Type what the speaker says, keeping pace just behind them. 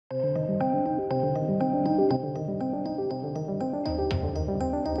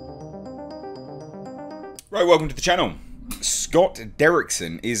Right, welcome to the channel. Scott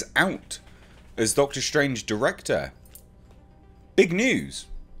Derrickson is out as Doctor Strange director. Big news.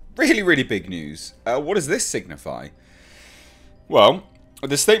 Really, really big news. What does this signify? Well,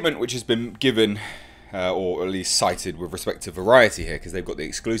 the statement which has been given, or at least cited with respect to Variety here, because they've got the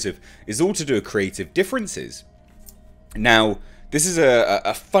exclusive, is all to do with creative differences. Now, this is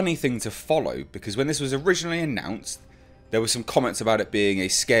a funny thing to follow, because when this was originally announced, there were some comments about it being a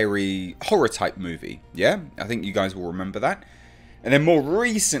scary horror type movie. Yeah, I think you guys will remember that. And then more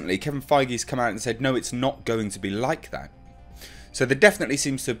recently, Kevin Feige's come out and said, no, it's not going to be like that. So there definitely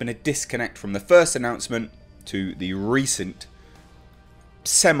seems to have been a disconnect from the first announcement to the recent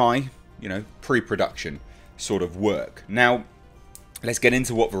semi, pre-production sort of work. Now, let's get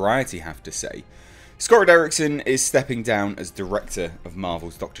into what Variety have to say. Scott Derrickson is stepping down as director of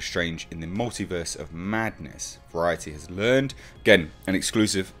Marvel's Doctor Strange in the Multiverse of Madness. Variety has learned, again, an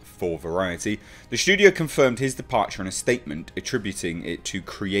exclusive for Variety. The studio confirmed his departure in a statement attributing it to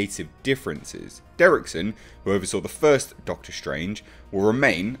creative differences. Derrickson, who oversaw the first Doctor Strange, will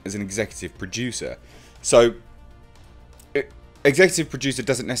remain as an executive producer. So, executive producer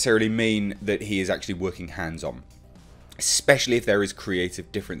doesn't necessarily mean that he is actually working hands-on, especially if there is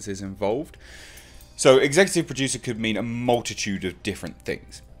creative differences involved. So, executive producer could mean a multitude of different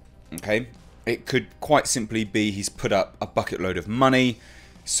things, okay? It could quite simply be he's put up a bucket load of money,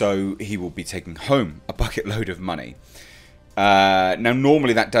 so he will be taking home a bucket load of money. Now,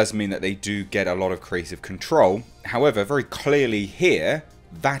 normally that does mean that they do get a lot of creative control. However, very clearly here,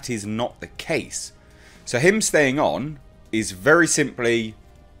 that is not the case. So, him staying on is very simply,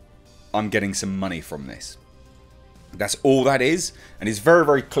 I'm getting some money from this. That's all that is, and it's very,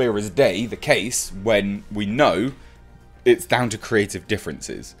 very clear as day the case when we know it's down to creative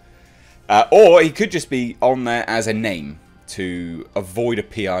differences. Or he could just be on there as a name to avoid a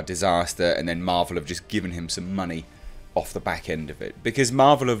PR disaster, and then Marvel have just given him some money off the back end of it. Because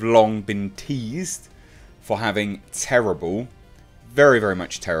Marvel have long been teased for having terrible, very, very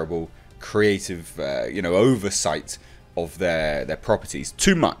much terrible, creative, oversight of their properties.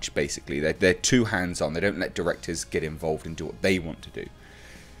 Too much, basically. They're too hands-on. They don't let directors get involved and do what they want to do.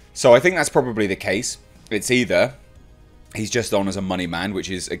 So I think that's probably the case. It's either he's just on as a money man, which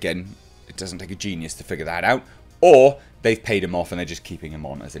is, again, it doesn't take a genius to figure that out, or they've paid him off and they're just keeping him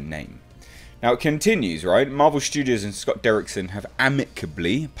on as a name. Now it continues, right? Marvel Studios and Scott Derrickson have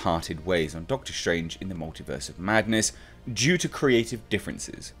amicably parted ways on Doctor Strange in the Multiverse of Madness due to creative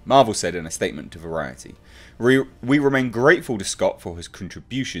differences, Marvel said in a statement to Variety. We remain grateful to Scott for his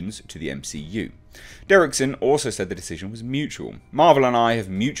contributions to the MCU. Derrickson also said the decision was mutual. Marvel and I have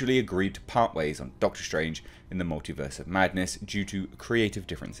mutually agreed to part ways on Doctor Strange in the Multiverse of Madness due to creative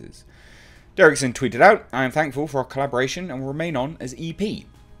differences. Derrickson tweeted out, I am thankful for our collaboration and will remain on as EP.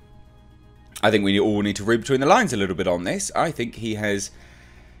 I think we all need to read between the lines a little bit on this. I think he's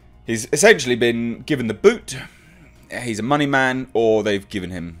essentially been given the boot. He's a money man, or they've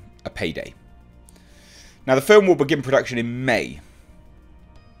given him a payday. Now, the film will begin production in May.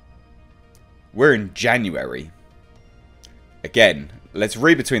 We're in January. Again, let's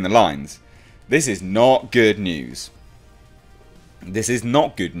read between the lines. This is not good news. This is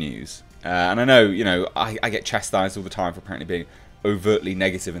not good news. And I know, I get chastised all the time for apparently being overtly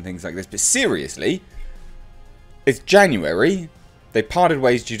negative and things like this. But seriously, it's January. They parted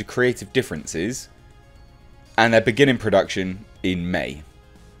ways due to creative differences. And they're beginning production in May.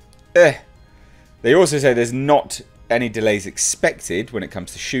 They also say there's not any delays expected when it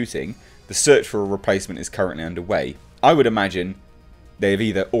comes to shooting. The search for a replacement is currently underway. I would imagine they've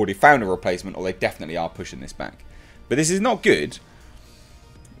either already found a replacement or they definitely are pushing this back. But this is not good.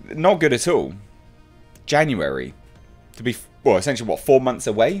 Not good at all. January. To be, well, essentially, 4 months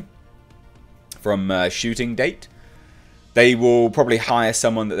away from shooting date. They will probably hire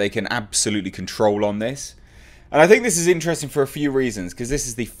someone that they can absolutely control on this. And I think this is interesting for a few reasons, because this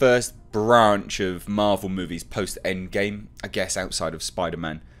is the first branch of Marvel movies post-Endgame, I guess outside of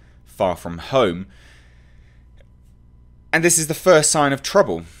Spider-Man Far From Home. And this is the first sign of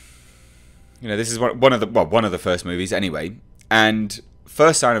trouble. This is one of the first movies anyway. And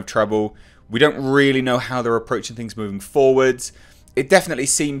first sign of trouble, we don't really know how they're approaching things moving forwards. It definitely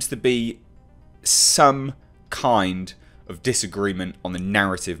seems to be some kind of disagreement on the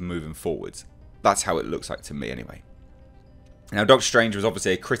narrative moving forwards. That's how it looks like to me anyway. Now, Doctor Strange was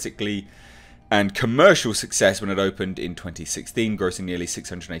obviously a critically and commercial success when it opened in 2016, grossing nearly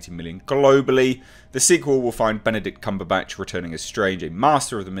 $680 million globally. The sequel will find Benedict Cumberbatch returning as Strange, a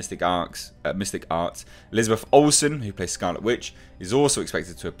master of the mystic arts. Elizabeth Olsen, who plays Scarlet Witch, is also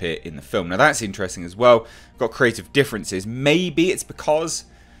expected to appear in the film. Now, that's interesting as well. Got creative differences. Maybe it's because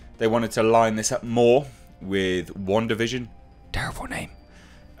they wanted to line this up more with WandaVision. Terrible name.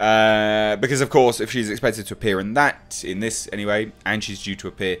 Because, of course, if she's expected to appear in this anyway, and she's due to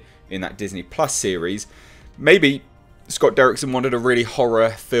appear in that Disney Plus series, maybe Scott Derrickson wanted a really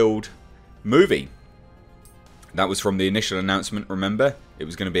horror-filled movie. That was from the initial announcement, remember? It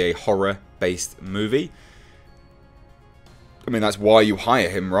was going to be a horror-based movie. I mean, that's why you hire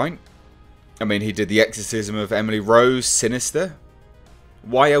him, right? I mean, he did The Exorcism of Emily Rose, Sinister.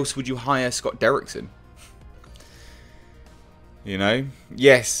 Why else would you hire Scott Derrickson? You know?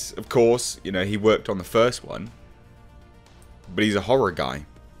 Yes, of course, you know, he worked on the first one. But he's a horror guy.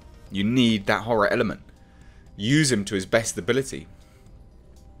 You need that horror element. Use him to his best ability.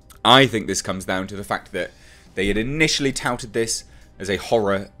 I think this comes down to the fact that they had initially touted this as a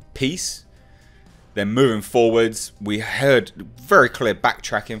horror piece. Then moving forwards, we heard very clear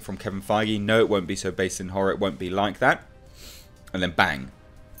backtracking from Kevin Feige. No, it won't be so based in horror. It won't be like that. And then bang.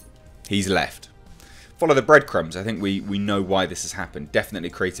 He's left. Follow the breadcrumbs. I think we know why this has happened. Definitely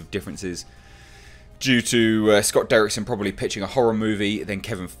creative differences due to Scott Derrickson probably pitching a horror movie. Then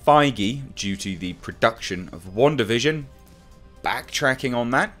Kevin Feige, due to the production of WandaVision, backtracking on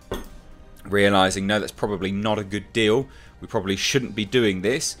that. Realising, no, that's probably not a good deal. We probably shouldn't be doing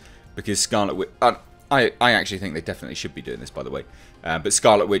this. Because Scarlet Witch... I actually think they definitely should be doing this, by the way. But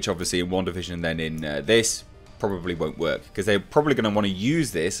Scarlet Witch, obviously, in WandaVision and then in this, probably won't work. Because they're probably going to want to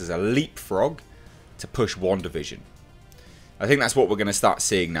use this as a leapfrog to push WandaVision. I think that's what we're going to start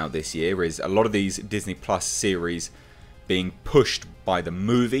seeing now this year, is a lot of these Disney Plus series being pushed by the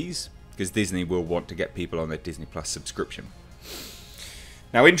movies. Because Disney will want to get people on their Disney Plus subscription.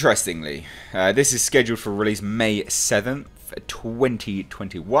 Now, interestingly, this is scheduled for release May 7th.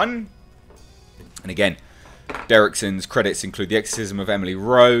 2021. And again, Derrickson's credits include The Exorcism of Emily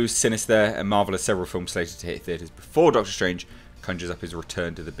Rose, Sinister, and Marvel has several films slated to hit theatres before Doctor Strange conjures up his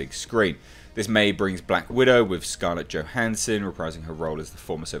return to the big screen. This May brings Black Widow with Scarlett Johansson reprising her role as the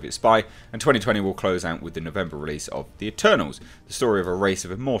former Soviet spy, and 2020 will close out with the November release of The Eternals, the story of a race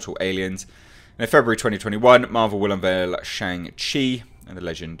of immortal aliens. And in February 2021, Marvel will unveil Shang-Chi and the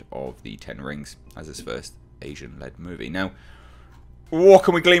Legend of the Ten Rings as its first Asian-led movie. Now, what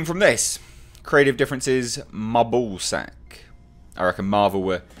can we glean from this? Creative differences, my ballsack. I reckon Marvel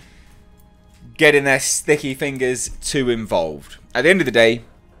were getting their sticky fingers too involved. At the end of the day,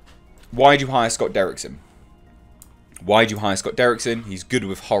 why'd you hire Scott Derrickson? Why'd you hire Scott Derrickson? He's good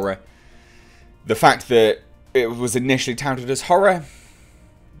with horror. The fact that it was initially touted as horror,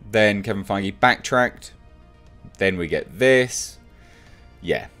 then Kevin Feige backtracked, then we get this.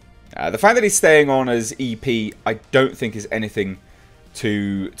 Yeah. The fact that he's staying on as EP, I don't think is anything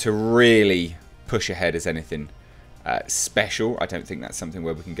to really push ahead as anything special. I don't think that's something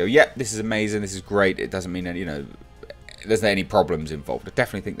where we can go, yep, this is amazing, this is great. It doesn't mean any, you know, there's any problems involved. I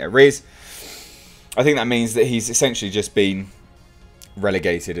definitely think there is. I think that means that he's essentially just been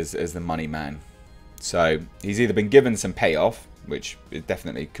relegated as the money man. So he's either been given some payoff, which it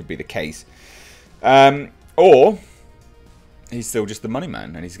definitely could be the case, or he's still just the money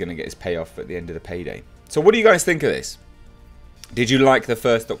man, and he's going to get his payoff at the end of the payday. So what do you guys think of this? Did you like the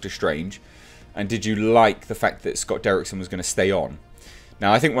first Doctor Strange? And did you like the fact that Scott Derrickson was going to stay on?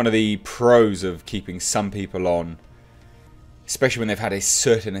 Now, I think one of the pros of keeping some people on, especially when they've had a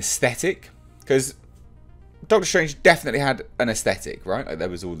certain aesthetic, because Doctor Strange definitely had an aesthetic, right? Like there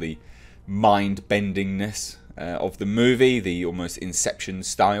was all the mind-bendingness of the movie, the almost Inception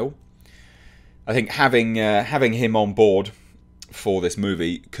style. I think having him on board for this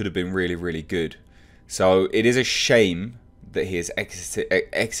movie could have been really, really good. So it is a shame that he has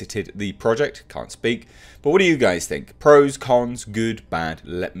exited the project. Can't speak. But what do you guys think? Pros, cons, good, bad?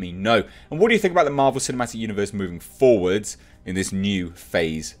 Let me know. And what do you think about the Marvel Cinematic Universe moving forwards in this new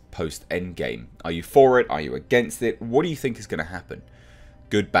phase post-Endgame? Are you for it? Are you against it? What do you think is going to happen?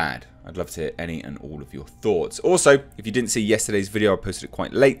 Good, bad? I'd love to hear any and all of your thoughts. Also, if you didn't see yesterday's video, I posted it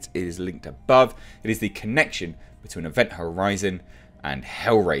quite late. It is linked above. It is the connection between Event Horizon and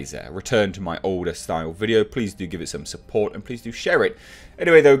Hellraiser. A return to my older style video. Please do give it some support and please do share it.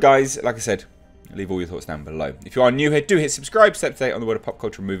 Anyway though guys, like I said, leave all your thoughts down below. If you are new here, do hit subscribe, stay up to date on the world of pop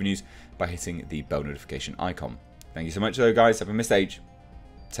culture and movie news by hitting the bell notification icon. Thank you so much though guys, have a missed age.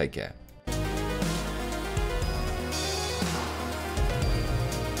 Take care.